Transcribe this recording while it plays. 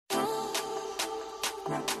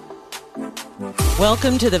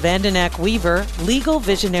Welcome to the Vandenack Weaver Legal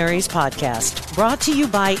Visionaries podcast, brought to you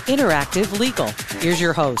by Interactive Legal. Here's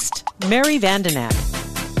your host, Mary Vandenack.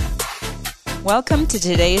 Welcome to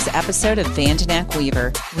today's episode of Vandenack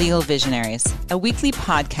Weaver Legal Visionaries, a weekly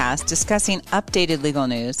podcast discussing updated legal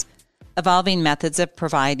news, evolving methods of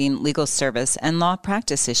providing legal service, and law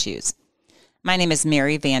practice issues. My name is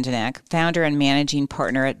Mary Vandenack, founder and managing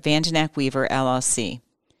partner at Vandenack Weaver, LLC.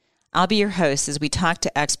 I'll be your host as we talk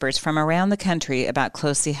to experts from around the country about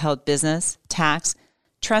closely held business, tax,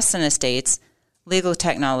 trusts and estates, legal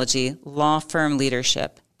technology, law firm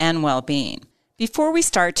leadership, and well-being. Before we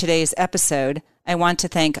start today's episode, I want to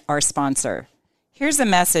thank our sponsor. Here's a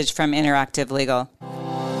message from Interactive Legal.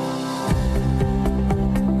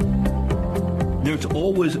 There's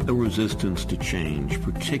always a resistance to change,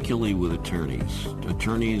 particularly with attorneys.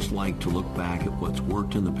 Attorneys like to look back at what's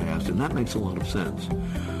worked in the past, and that makes a lot of sense.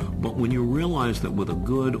 But when you realize that with a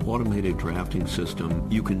good automated drafting system,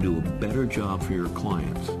 you can do a better job for your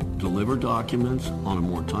clients, deliver documents on a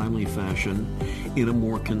more timely fashion, in a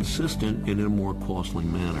more consistent and in a more costly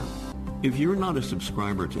manner. If you're not a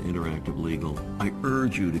subscriber to Interactive Legal, I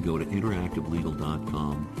urge you to go to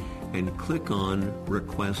interactivelegal.com and click on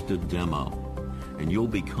Request a Demo, and you'll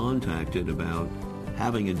be contacted about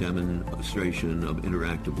having a demonstration of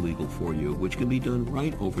Interactive Legal for you, which can be done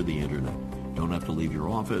right over the internet. Don't have to leave your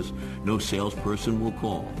office. No salesperson will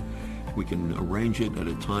call. We can arrange it at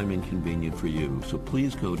a time inconvenient for you. So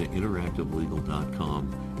please go to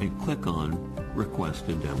interactivelegal.com and click on Request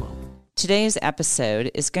a Demo. Today's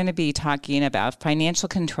episode is going to be talking about financial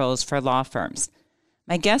controls for law firms.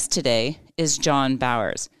 My guest today is John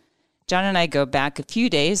Bowers. John and I go back a few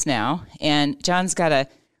days now, and John's got a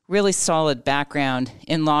really solid background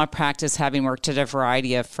in law practice, having worked at a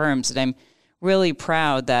variety of firms. And I'm really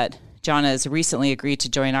proud that John has recently agreed to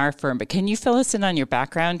join our firm. But can you fill us in on your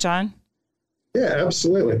background, John? Yeah,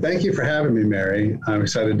 absolutely. Thank you for having me, Mary. I'm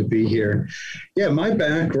excited to be here. Yeah, my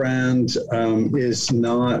background is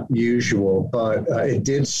not usual, but it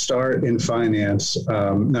did start in finance.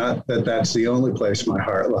 Not that that's the only place my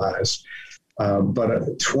heart lies.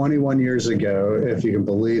 But 21 years ago, if you can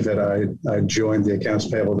believe it, I joined the accounts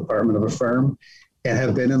payable department of a firm and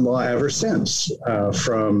have been in law ever since,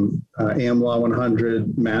 from AmLaw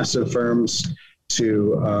 100 massive firms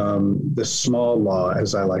to the small law,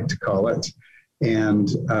 as I like to call it.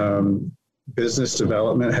 And business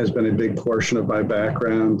development has been a big portion of my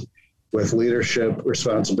background, with leadership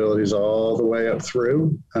responsibilities all the way up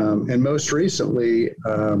through. And most recently,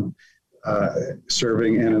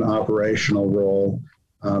 serving in an operational role,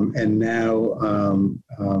 and now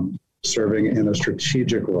serving in a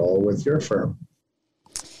strategic role with your firm.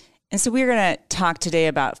 And so we're going to talk today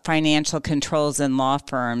about financial controls in law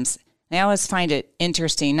firms. And I always find it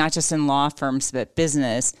interesting, not just in law firms, but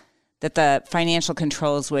business, that the financial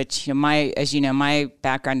controls, which my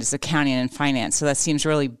background is accounting and finance, so that seems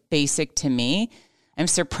really basic to me. I'm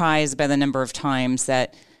surprised by the number of times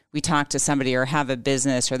that we talk to somebody or have a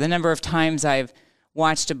business, or the number of times I've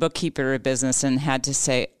watched a bookkeeper or a business and had to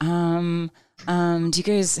say, do you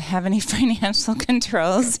guys have any financial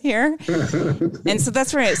controls here? And so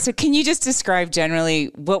that's right. So can you just describe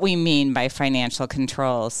generally what we mean by financial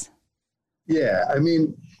controls? Yeah, I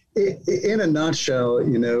mean, in a nutshell,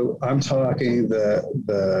 I'm talking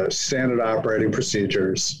the standard operating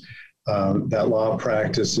procedures that law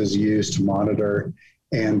practices use to monitor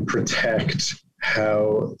and protect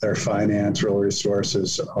how their financial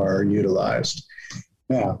resources are utilized.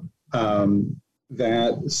 Now,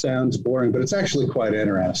 that sounds boring, but it's actually quite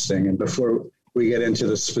interesting. And before we get into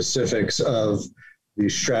the specifics of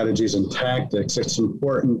these strategies and tactics, it's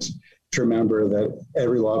important to remember that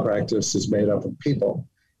every law practice is made up of people.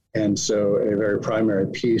 And so a very primary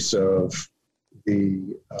piece of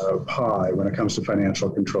the pie when it comes to financial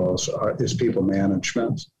controls is people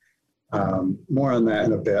management. More on that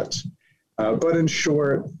in a bit. But in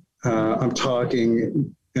short, I'm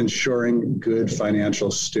talking ensuring good financial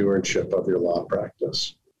stewardship of your law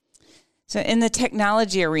practice. So in the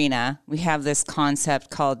technology arena, we have this concept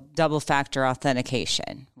called double factor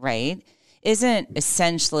authentication, right? Isn't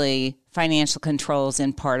essentially financial controls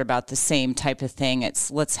in part about the same type of thing? It's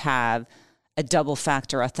let's have a double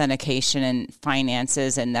factor authentication in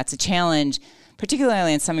finances. And that's a challenge,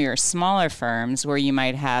 particularly in some of your smaller firms where you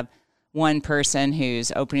might have one person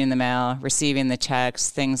who's opening the mail, receiving the checks,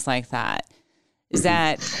 things like that. Is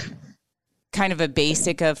that kind of a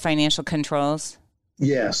basic of financial controls?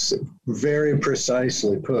 Yes, very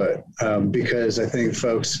precisely put, because I think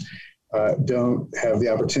folks don't have the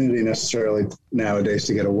opportunity necessarily nowadays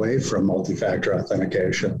to get away from multi-factor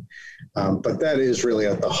authentication. But that is really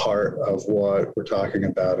at the heart of what we're talking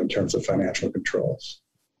about in terms of financial controls.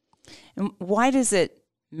 And why does it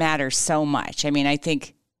matter so much? I mean, I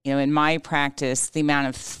think, in my practice, the amount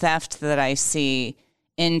of theft that I see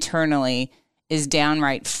internally is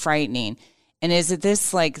downright frightening. And is it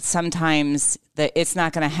this like sometimes that it's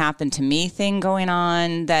not going to happen to me thing going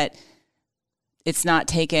on, that it's not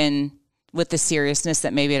taken with the seriousness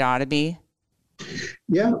that maybe it ought to be?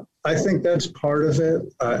 Yeah, I think that's part of it.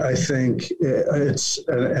 I think it's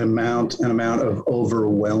an amount of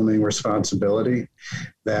overwhelming responsibility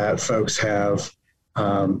that folks have.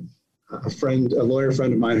 A lawyer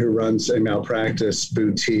friend of mine who runs a malpractice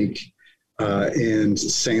boutique in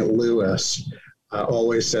St. Louis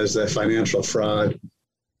always says that financial fraud,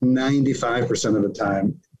 95% of the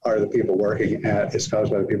time, is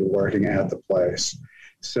caused by the people working at the place.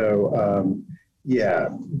 So,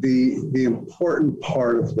 the important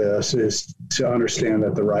part of this is to understand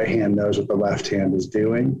that the right hand knows what the left hand is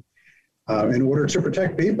doing in order to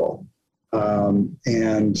protect people.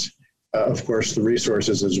 Of course, the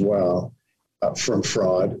resources as well from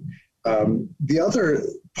fraud. The other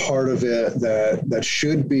part of it that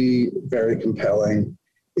should be very compelling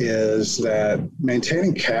is that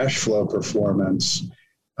maintaining cash flow performance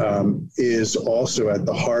is also at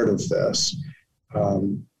the heart of this.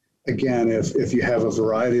 Again, if you have a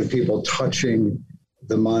variety of people touching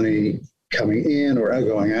the money coming in or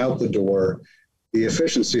going out the door, the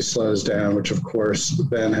efficiency slows down, which of course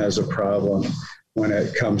then has a problem when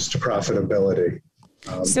it comes to profitability.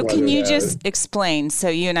 So can you just explain, so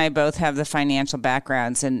you and I both have the financial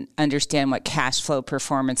backgrounds and understand what cash flow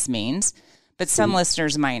performance means, but some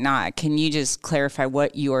listeners might not. Can you just clarify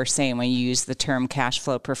what you are saying when you use the term cash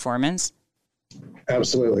flow performance?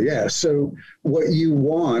 Absolutely, yeah. So what you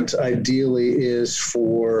want ideally is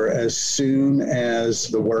for as soon as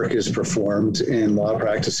the work is performed in law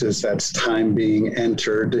practices, that's time being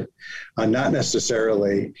entered, not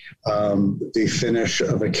necessarily the finish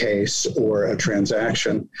of a case or a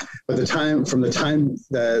transaction, but from the time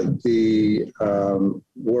that the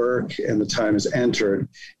work and the time is entered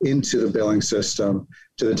into the billing system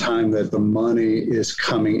to the time that the money is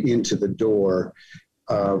coming into the door,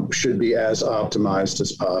 should be as optimized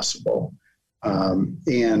as possible.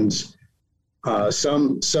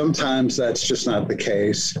 Sometimes that's just not the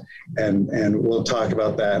case. And we'll talk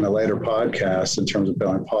about that in a later podcast in terms of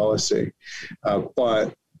billing policy.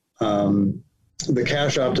 But the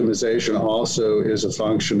cash optimization also is a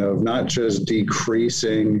function of not just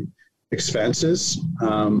decreasing expenses,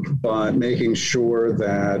 but making sure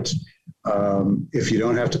that if you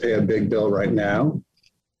don't have to pay a big bill right now,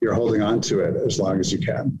 you're holding on to it as long as you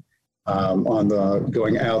can on the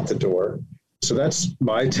going out the door. So that's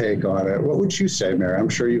my take on it. What would you say, Mary? I'm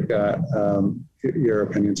sure you've got your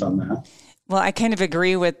opinions on that. Well, I kind of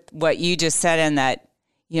agree with what you just said in that,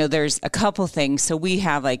 there's a couple things. So we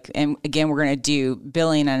have and again, we're going to do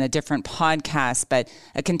billing on a different podcast, but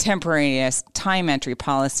a contemporaneous time entry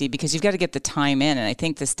policy, because you've got to get the time in. And I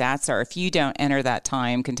think the stats are, if you don't enter that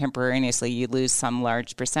time contemporaneously, you lose some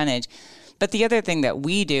large percentage. But the other thing that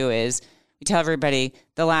we do is we tell everybody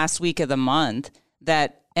the last week of the month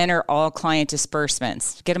that enter all client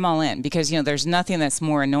disbursements, get them all in, because, there's nothing that's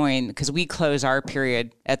more annoying, because we close our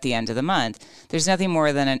period at the end of the month. There's nothing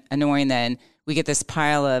more than annoying than we get this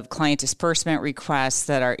pile of client disbursement requests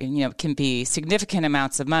that are, can be significant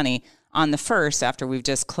amounts of money on the first after we've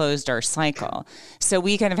just closed our cycle. So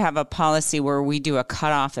we kind of have a policy where we do a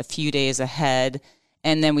cutoff a few days ahead,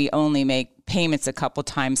 and then we only make payments a couple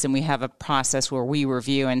times, and we have a process where we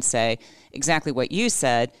review and say exactly what you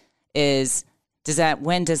said is,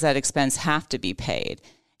 when does that expense have to be paid,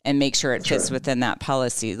 and make sure it fits within that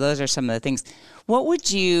policy. Those are some of the things. What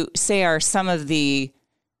would you say are some of the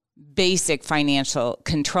basic financial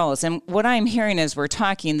controls? And what I'm hearing as we're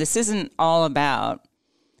talking, this isn't all about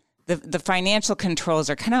the financial controls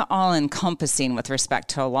are kind of all encompassing with respect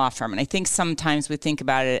to a law firm. And I think sometimes we think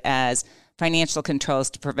about it as financial controls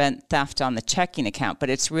to prevent theft on the checking account, but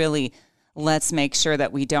it's really, let's make sure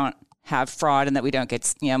that we don't have fraud and that we don't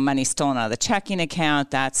get money stolen out of the checking account.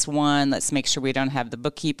 That's one. Let's make sure we don't have the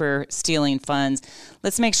bookkeeper stealing funds.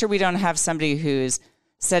 Let's make sure we don't have somebody who's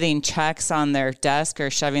setting checks on their desk or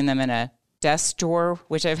shoving them in a desk drawer,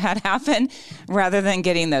 which I've had happen, rather than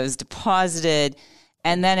getting those deposited.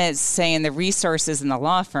 And then it's saying the resources in the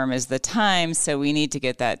law firm is the time. So we need to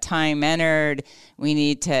get that time entered. We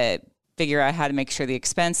need to figure out how to make sure the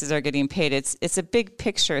expenses are getting paid. It's a big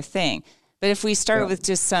picture thing. But if we start with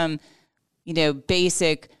just some,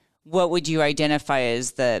 basic, what would you identify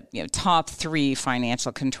as the top 3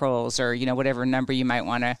 financial controls, or whatever number you might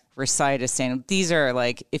want to recite as saying these are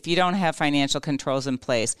like, if you don't have financial controls in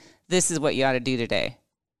place, this is what you ought to do today?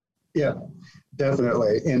 Yeah,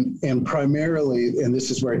 definitely. And primarily, and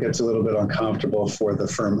this is where it gets a little bit uncomfortable for the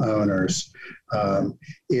firm owners,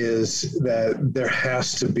 is that there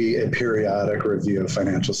has to be a periodic review of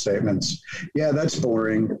financial statements. Yeah, that's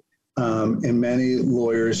boring. And many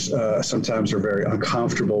lawyers sometimes are very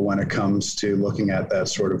uncomfortable when it comes to looking at that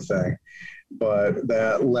sort of thing. But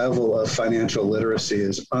that level of financial literacy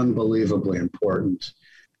is unbelievably important.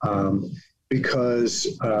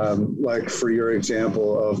 Because like for your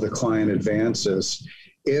example of the client advances,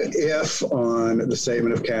 if on the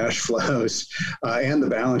statement of cash flows and the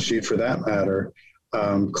balance sheet for that matter,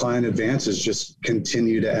 client advances just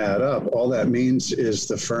continue to add up, all that means is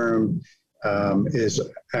the firm is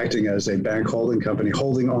acting as a bank holding company,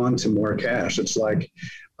 holding on to more cash. It's like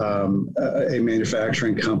a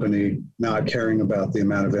manufacturing company not caring about the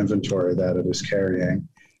amount of inventory that it is carrying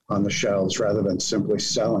on the shelves rather than simply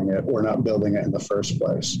selling it or not building it in the first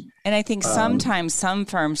place. And I think sometimes some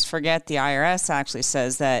firms forget the IRS actually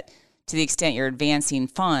says that to the extent you're advancing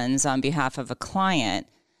funds on behalf of a client,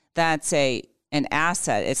 that's an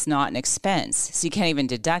asset. It's not an expense. So you can't even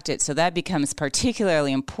deduct it. So that becomes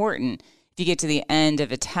particularly important if you get to the end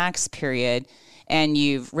of a tax period and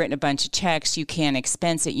you've written a bunch of checks, you can't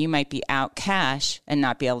expense it. You might be out cash and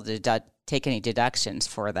not be able to take any deductions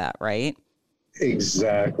for that, right?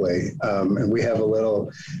 Exactly. And we have a little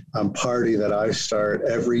party that I start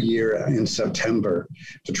every year in September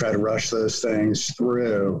to try to rush those things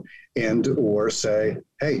through and or say,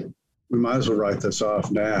 hey, we might as well write this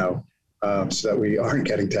off now so that we aren't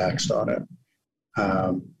getting taxed on it.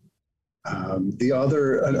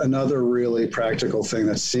 Another really practical thing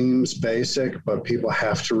that seems basic, but people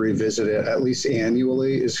have to revisit it at least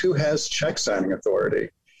annually, is who has check signing authority.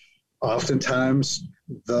 Oftentimes,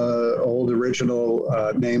 the old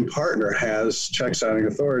original named partner has check signing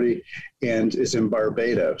authority and is in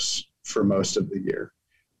Barbados for most of the year.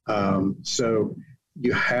 So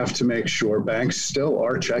you have to make sure, banks still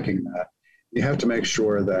are checking that. You have to make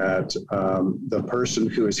sure that the person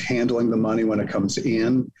who is handling the money when it comes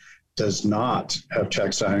in does not have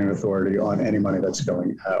check signing authority on any money that's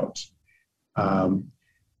going out.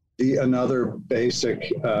 Another basic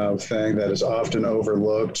thing that is often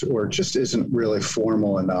overlooked or just isn't really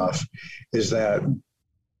formal enough is that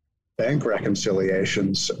bank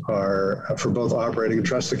reconciliations are, for both operating and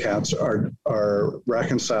trust accounts, are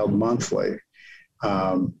reconciled monthly.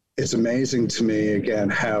 It's amazing to me, again,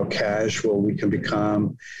 how casual we can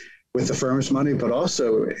become with the firm's money, but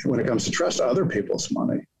also when it comes to trust, other people's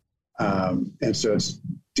money. And so it's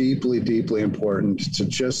deeply, deeply important to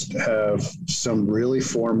just have some really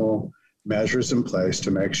formal measures in place to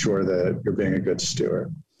make sure that you're being a good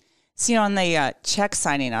steward. So, on the check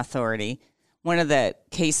signing authority, one of the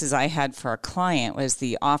cases I had for a client was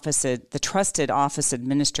the trusted office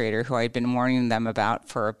administrator, who I'd been warning them about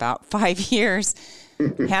for about 5 years,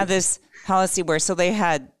 had this policy where, so they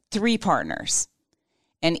had 3 partners,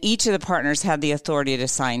 and each of the partners had the authority to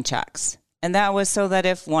sign checks. And that was so that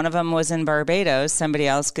if one of them was in Barbados, somebody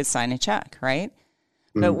else could sign a check, right?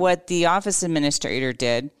 Mm-hmm. But what the office administrator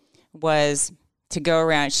did was to go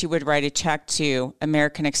around, she would write a check to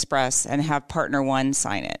American Express and have partner 1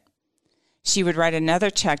 sign it. She would write another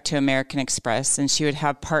check to American Express and she would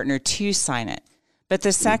have partner 2 sign it. But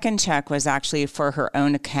the second check was actually for her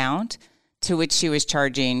own account, to which she was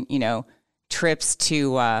charging, trips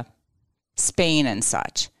to Spain and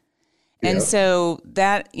such. And so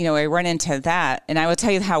that, I run into that, and I will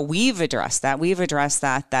tell you how we've addressed that. We've addressed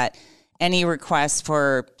that any request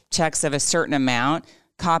for checks of a certain amount,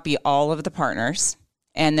 copy all of the partners,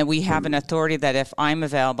 and then we have an authority that if I'm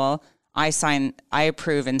available, I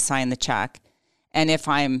approve and sign the check. And if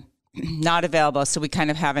I'm not available, so we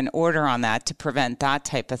kind of have an order on that to prevent that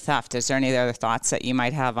type of theft. Is there any other thoughts that you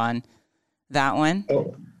might have on that one?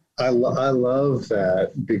 Oh, I love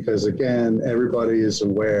that, because again, everybody is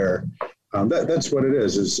aware. That's what it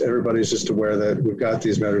is everybody's just aware that we've got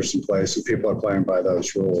these measures in place and people are playing by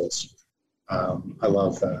those rules. I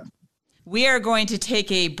love that. We are going to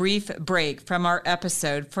take a brief break from our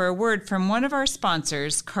episode for a word from one of our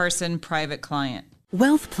sponsors, Carson Private Client.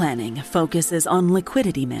 Wealth planning focuses on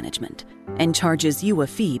liquidity management and charges you a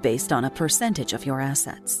fee based on a percentage of your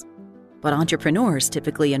assets. But entrepreneurs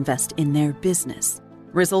typically invest in their business,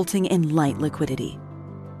 resulting in light liquidity.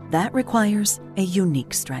 That requires a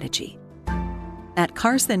unique strategy. At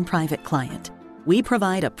Carson Private Client, we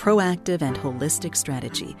provide a proactive and holistic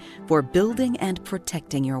strategy for building and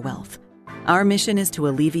protecting your wealth. Our mission is to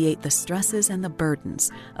alleviate the stresses and the burdens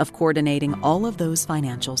of coordinating all of those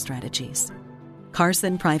financial strategies.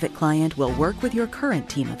 Carson Private Client will work with your current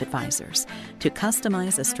team of advisors to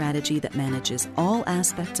customize a strategy that manages all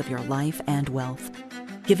aspects of your life and wealth,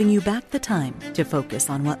 giving you back the time to focus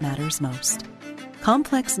on what matters most.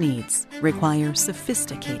 Complex needs require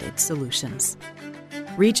sophisticated solutions.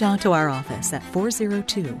 Reach out to our office at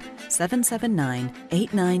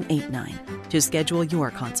 402-779-8989 to schedule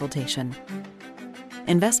your consultation.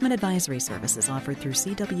 Investment advisory services offered through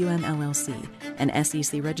CWM LLC, an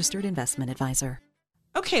SEC-registered investment advisor.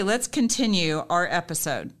 Okay, let's continue our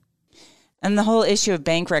episode. And the whole issue of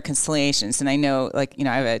bank reconciliations. And I know, I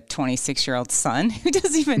have a 26-year-old son who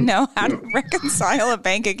doesn't even know how to reconcile a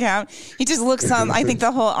bank account. He just looks on. I think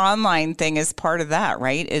the whole online thing is part of that,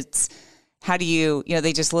 right? It's how do you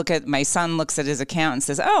they just look at, my son looks at his account and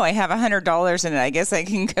says, oh, I have $100 in it. I guess I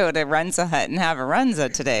can go to Runza Hut and have a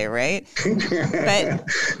Runza today, right? But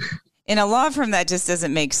in a law firm, that just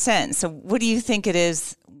doesn't make sense. So what do you think it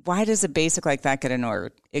is? Why does a basic like that get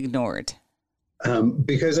ignored?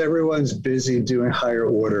 Because everyone's busy doing higher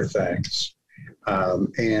order things.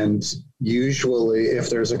 And usually if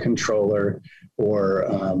there's a controller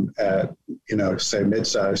or at, say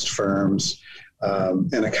mid-sized firms,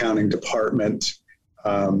 an accounting department,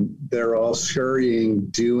 they're all scurrying,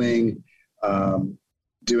 doing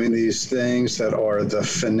these things that are the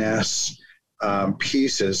finesse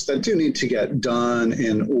pieces that do need to get done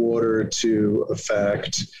in order to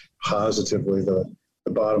affect positively the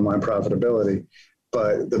bottom line profitability.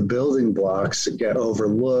 But the building blocks get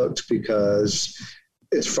overlooked because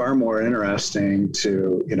it's far more interesting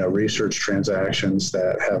to, research transactions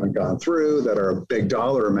that haven't gone through, that are a big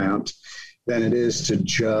dollar amount, than it is to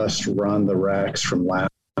just run the recs from last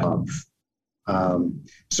month.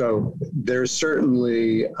 So there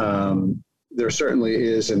certainly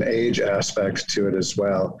is an age aspect to it as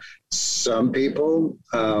well. Some people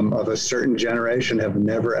of a certain generation have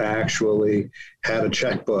never actually had a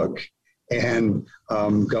checkbook and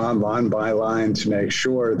gone line by line to make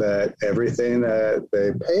sure that everything that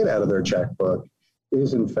they paid out of their checkbook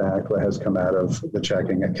is in fact what has come out of the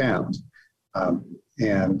checking account.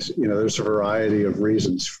 And, there's a variety of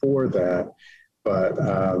reasons for that, but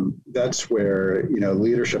that's where,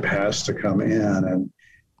 leadership has to come in, and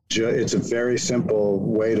it's a very simple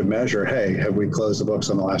way to measure, hey, have we closed the books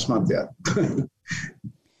on the last month yet?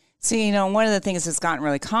 So, one of the things that's gotten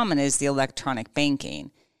really common is the electronic banking.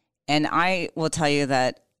 And I will tell you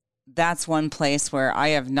that that's one place where I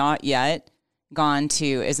have not yet gone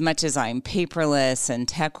to, as much as I'm paperless and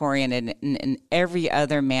tech-oriented in every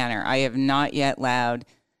other manner, I have not yet allowed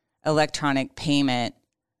electronic payment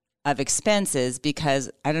of expenses because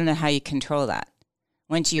I don't know how you control that.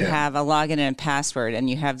 Once you have a login and a password and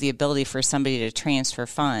you have the ability for somebody to transfer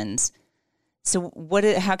funds. So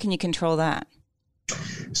how can you control that?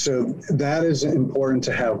 So that is important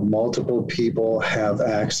to have multiple people have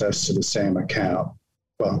access to the same account.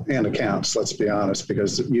 Well, and accounts, let's be honest,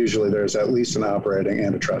 because usually there's at least an operating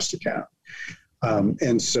and a trust account.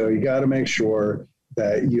 And so you got to make sure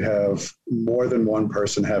that you have more than one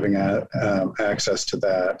person having access to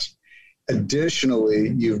that.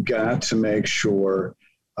 Additionally, you've got to make sure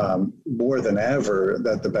more than ever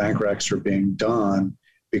that the bank recs are being done,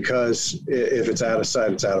 because if it's out of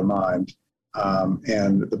sight, it's out of mind.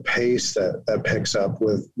 And the pace that picks up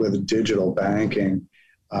with digital banking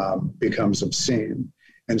becomes obscene.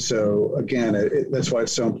 And so, again, that's why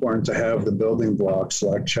it's so important to have the building blocks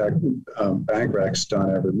like check bank recs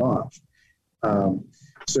done every month.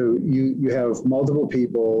 So you have multiple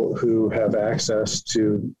people who have access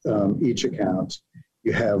to each account.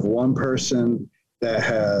 You have one person that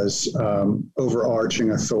has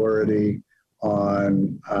overarching authority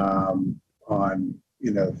on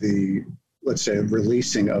the, let's say,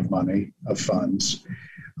 releasing of money, of funds,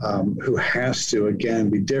 who has to, again,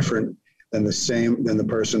 be different than the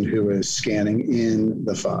person who is scanning in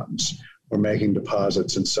the funds or making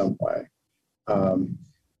deposits in some way.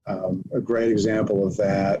 A great example of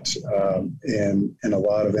that in a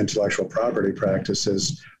lot of intellectual property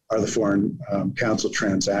practices are the foreign counsel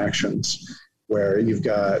transactions, where you've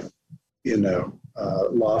got, a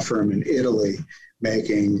law firm in Italy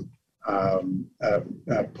making,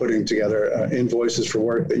 putting together invoices for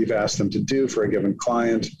work that you've asked them to do for a given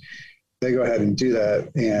client. They go ahead and do that.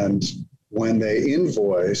 And when they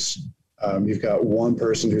invoice, you've got one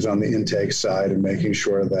person who's on the intake side and making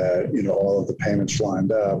sure that, all of the payments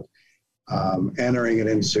lined up, entering it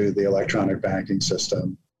into the electronic banking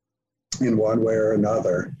system in one way or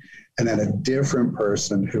another, and then a different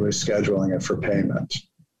person who is scheduling it for payment.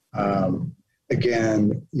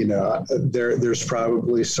 Again, there's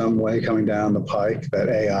probably some way coming down the pike that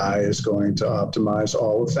AI is going to optimize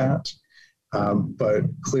all of that. But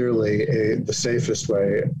clearly, the safest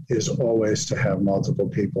way is always to have multiple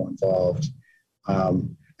people involved.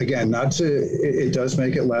 Again, it does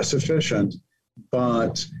make it less efficient,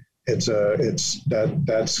 but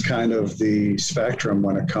that's kind of the spectrum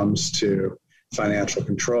when it comes to financial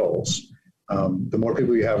controls. The more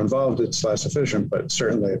people you have involved, it's less efficient, but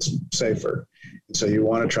certainly it's safer. And so you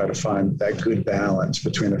want to try to find that good balance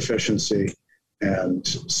between efficiency and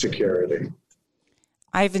security.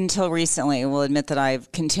 I've until recently will admit that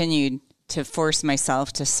I've continued to force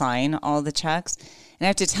myself to sign all the checks. And I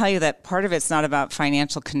have to tell you that part of it's not about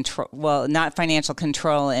financial control. Well, not financial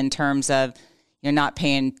control in terms of you're not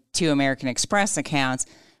paying 2 American Express accounts,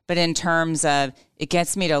 but in terms of it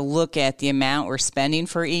gets me to look at the amount we're spending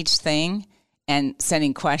for each thing and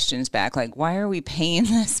sending questions back, like, why are we paying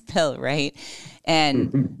this bill, right?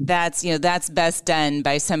 And that's best done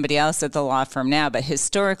by somebody else at the law firm now. But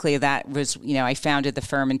historically, that was, I founded the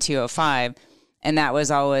firm in 2005, and that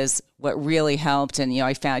was always what really helped. And,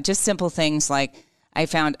 I found just simple things like I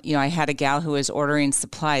found, I had a gal who was ordering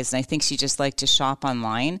supplies, and I think she just liked to shop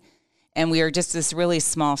online. And we were just this really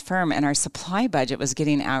small firm, and our supply budget was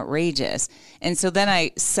getting outrageous. And so then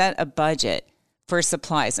I set a budget for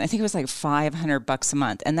supplies. And I think it was like $500 a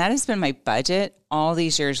month. And that has been my budget all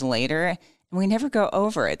these years later. And we never go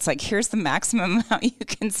over. It's like, here's the maximum amount you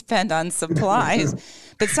can spend on supplies.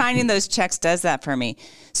 But signing those checks does that for me.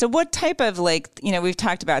 So what type of we've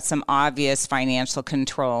talked about some obvious financial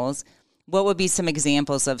controls. What would be some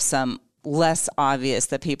examples of some less obvious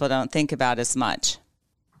that people don't think about as much?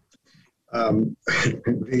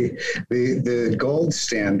 The gold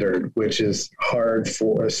standard, which is hard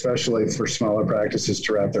especially for smaller practices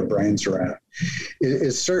to wrap their brains around,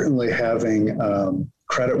 is certainly having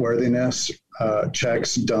creditworthiness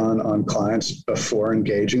checks done on clients before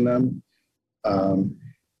engaging them.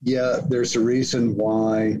 There's a reason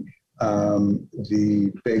why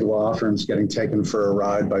the big law firms getting taken for a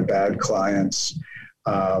ride by bad clients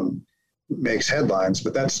makes headlines,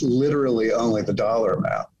 but that's literally only the dollar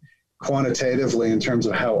amount. Quantitatively, in terms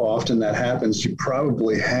of how often that happens, you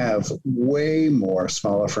probably have way more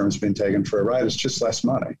smaller firms being taken for a ride. It's just less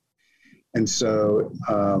money. And so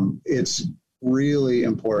it's really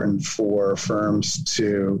important for firms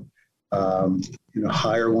to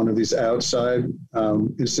hire one of these outside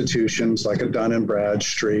institutions like a Dun &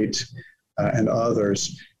 Bradstreet and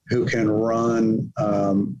others who can run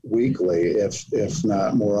weekly, if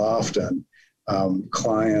not more often,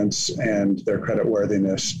 clients and their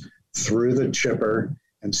creditworthiness through the chipper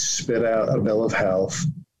and spit out a bill of health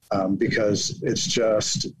because it's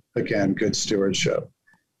just, again, good stewardship.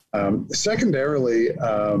 Secondarily,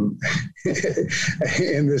 in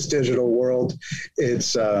this digital world,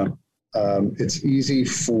 it's easy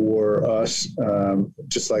for us,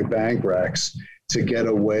 just like bank recs, to get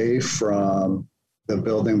away from the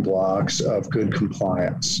building blocks of good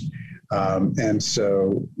compliance. And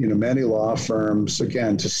so, many law firms,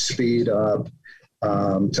 again, to speed up,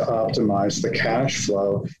 to optimize the cash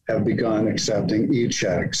flow, have begun accepting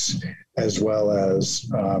e-checks as well as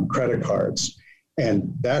credit cards.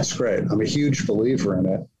 And that's great. I'm a huge believer in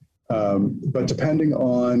it. But depending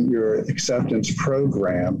on your acceptance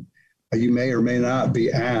program, you may or may not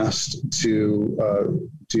be asked to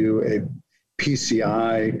do a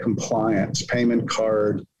PCI compliance, payment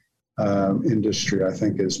card industry, I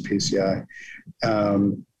think is PCI.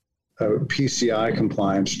 A PCI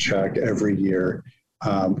compliance check every year,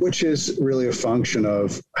 which is really a function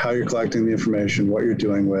of how you're collecting the information, what you're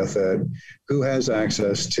doing with it, who has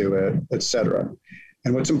access to it, et cetera.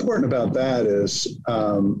 And what's important about that is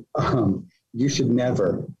you should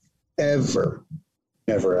never, ever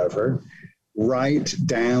write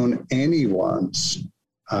down anyone's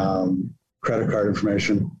credit card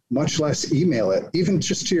information, much less email it, even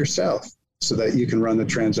just to yourself, so that you can run the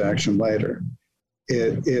transaction later.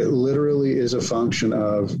 It literally is a function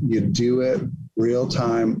of you do it real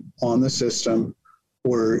time on the system,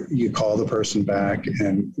 or you call the person back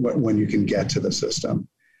and when you can get to the system.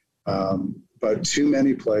 But too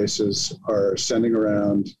many places are sending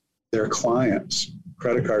around their clients'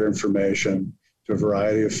 credit card information to a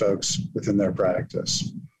variety of folks within their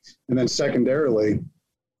practice. And then secondarily,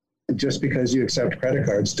 just because you accept credit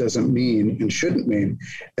cards doesn't mean and shouldn't mean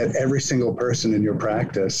that every single person in your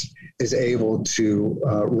practice is able to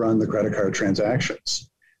run the credit card transactions.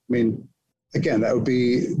 I mean, again, that would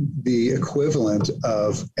be the equivalent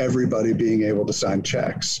of everybody being able to sign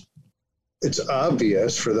checks. It's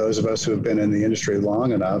obvious for those of us who have been in the industry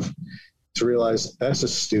long enough to realize that's a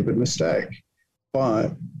stupid mistake.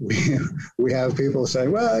 But we have people say,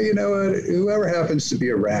 well, you know what, whoever happens to be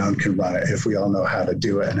around can run it if we all know how to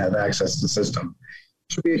do it and have access to the system.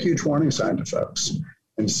 It should be a huge warning sign to folks.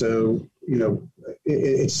 And so, you know,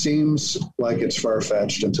 it seems like it's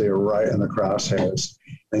far-fetched until you're right in the crosshairs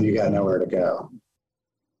and you got nowhere to go.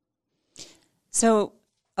 So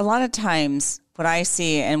a lot of times what I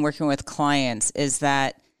see in working with clients is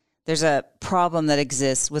that there's a problem that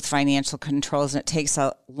exists with financial controls, and it takes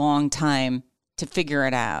a long time to figure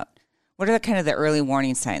it out. What are the kind of the early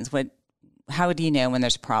warning signs? How do you know when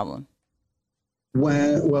there's a problem?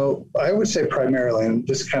 Well, I would say primarily, and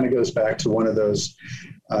this kind of goes back to one of those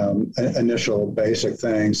initial basic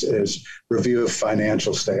things, is review of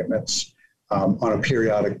financial statements on a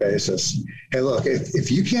periodic basis. Hey, look,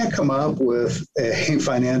 if you can't come up with a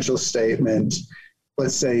financial statement,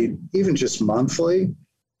 let's say even just monthly,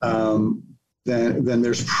 then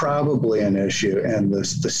there's probably an issue, and the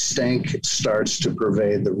stink starts to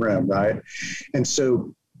pervade the room, right? And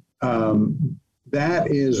so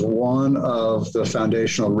that is one of the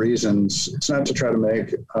foundational reasons. It's not to try to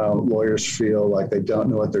make lawyers feel like they don't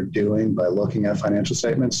know what they're doing by looking at financial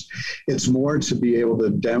statements. It's more to be able to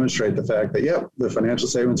demonstrate the fact that, yep, the financial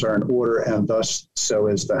statements are in order, and thus so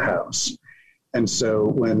is the house. And so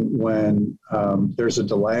when there's a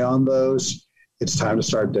delay on those, it's time to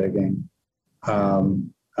start digging.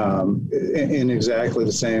 In exactly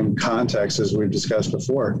the same context as we've discussed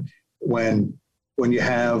before, when you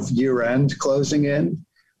have year-end closing in,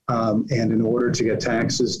 and in order to get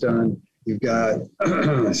taxes done, you've got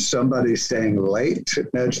somebody staying late,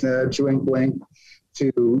 nudge, nudge, wink, wink,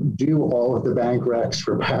 to do all of the bank recs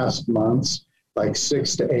for past months, like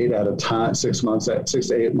 6 to 8 at a time, 6 to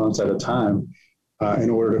 8 months at a time,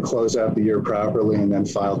 in order to close out the year properly and then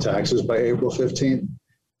file taxes by April 15th.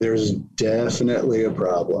 There's definitely a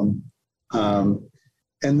problem.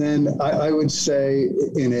 And then I would say,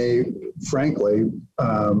 in a frankly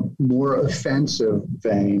more offensive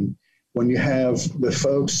vein, when you have the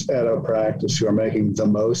folks at a practice who are making the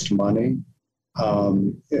most money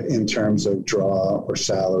in terms of draw or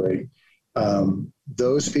salary,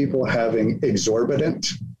 those people having exorbitant,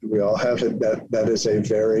 we all have it, that is a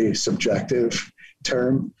very subjective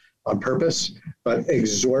term on purpose, but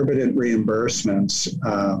exorbitant reimbursements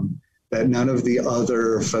that none of the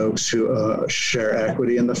other folks who share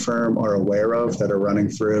equity in the firm are aware of, that are running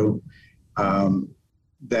through,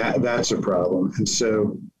 that's a problem. And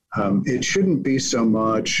so it shouldn't be so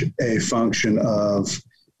much a function of,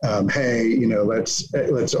 hey, you know,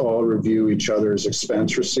 let's all review each other's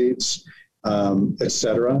expense receipts, et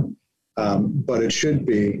cetera. But it should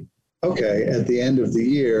be, okay, at the end of the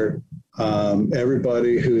year,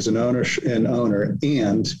 everybody who's an owner,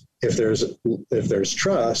 and if there's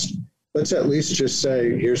trust, let's at least just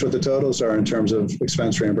say, here's what the totals are in terms of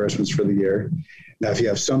expense reimbursements for the year. Now, if you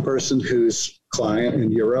have some person whose client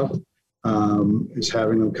in Europe is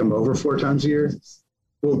having them come over 4 times a year,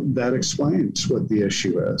 well, that explains what the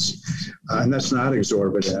issue is. And that's not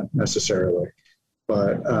exorbitant necessarily.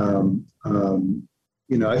 But,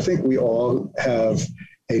 you know, I think we all have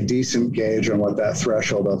a decent gauge on what that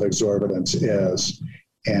threshold of exorbitance is.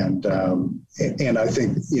 And I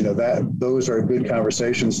think, you know, that those are good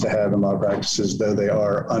conversations to have in law practices, though they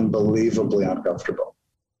are unbelievably uncomfortable.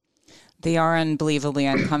 They are unbelievably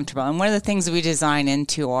uncomfortable. And one of the things we design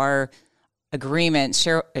into our agreements,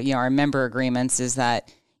 our member agreements, is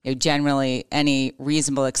that, you know, generally any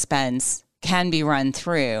reasonable expense can be run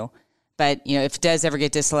through. But, you know, if it does ever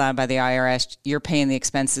get disallowed by the IRS, you're paying the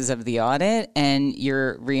expenses of the audit and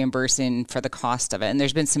you're reimbursing for the cost of it. And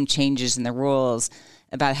there's been some changes in the rules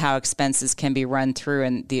about how expenses can be run through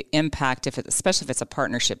and the impact, especially if it's a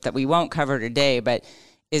partnership, that we won't cover today, but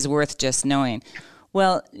is worth just knowing.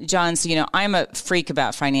 Well, John, so, you know, I'm a freak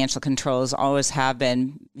about financial controls, always have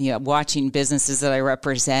been, you know, watching businesses that I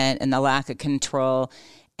represent and the lack of control,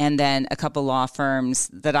 and then a couple law firms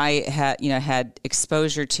that I had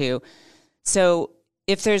exposure to. So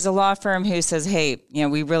if there's a law firm who says, hey, you know,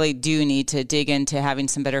 we really do need to dig into having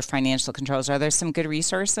some better financial controls, are there some good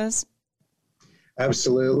resources?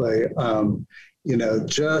 Absolutely. You know,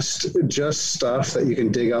 just stuff that you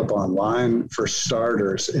can dig up online for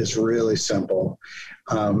starters is really simple.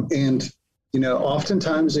 And, you know,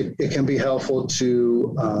 oftentimes it can be helpful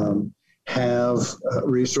to have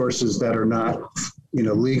resources that are not, you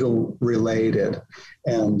know, legal related.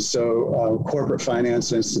 And so Corporate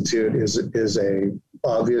Finance Institute is a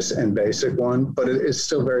obvious and basic one, but it is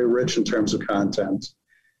still very rich in terms of content.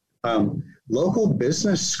 Local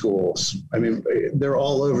business schools, I mean, they're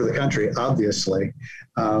all over the country, obviously,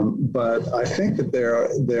 but I think that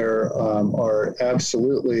there are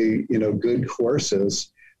absolutely, you know, good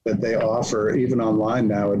courses that they offer, even online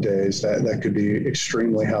nowadays, that could be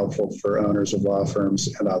extremely helpful for owners of law firms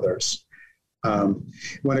and others.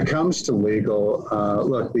 When it comes to legal,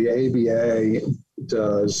 look, the ABA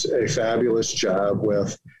does a fabulous job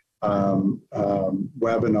with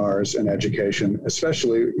webinars and education,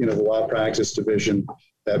 especially, the law practice division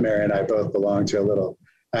that Mary and I both belong to, a little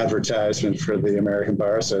advertisement for the American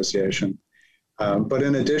Bar Association. But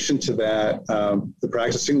in addition to that, the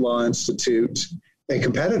Practicing Law Institute, a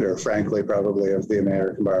competitor, frankly, probably of the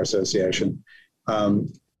American Bar Association,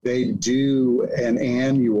 they do an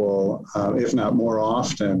annual, if not more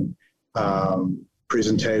often,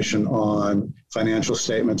 presentation on financial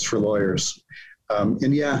statements for lawyers.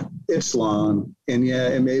 And yeah, it's long, and yeah,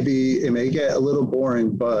 it may get a little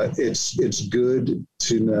boring, but it's good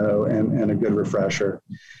to know and a good refresher.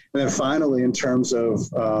 And then finally, in terms of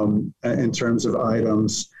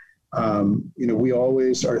items, we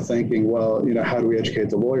always are thinking, well, how do we educate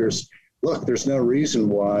the lawyers? Look, there's no reason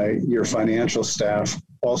why your financial staff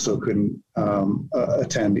also couldn't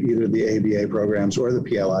attend either the ABA programs or the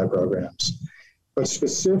PLI programs. But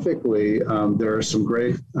specifically, there are some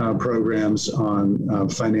great programs on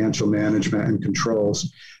financial management and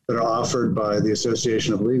controls that are offered by the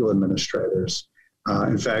Association of Legal Administrators.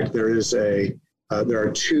 In fact, there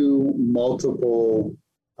are 2 multiple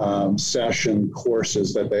session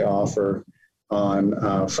courses that they offer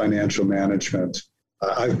on financial management.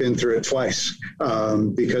 I've been through it twice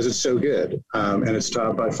because it's so good, and it's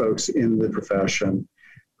taught by folks in the profession,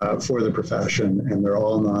 for the profession, and they're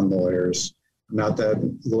all non-lawyers. Not that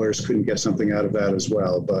lawyers couldn't get something out of that as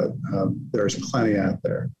well, but there's plenty out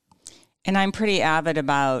there. And I'm pretty avid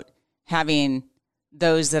about having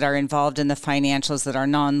those that are involved in the financials that are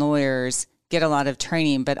non-lawyers get a lot of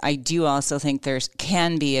training, but I do also think there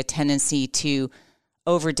can be a tendency to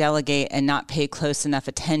over-delegate and not pay close enough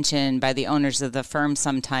attention by the owners of the firm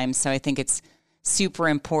sometimes. So I think it's super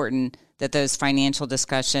important that those financial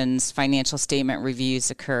discussions, financial statement reviews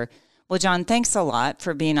occur. Well, John, thanks a lot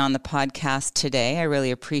for being on the podcast today. I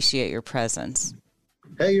really appreciate your presence.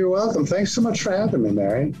 Hey, you're welcome. Thanks so much for having me,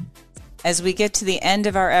 Mary. As we get to the end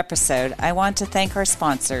of our episode, I want to thank our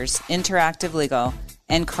sponsors, Interactive Legal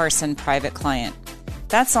and Carson Private Client.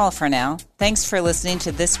 That's all for now. Thanks for listening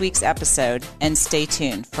to this week's episode, and stay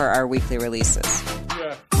tuned for our weekly releases.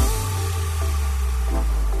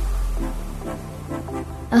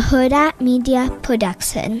 A Huda Media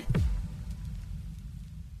Production.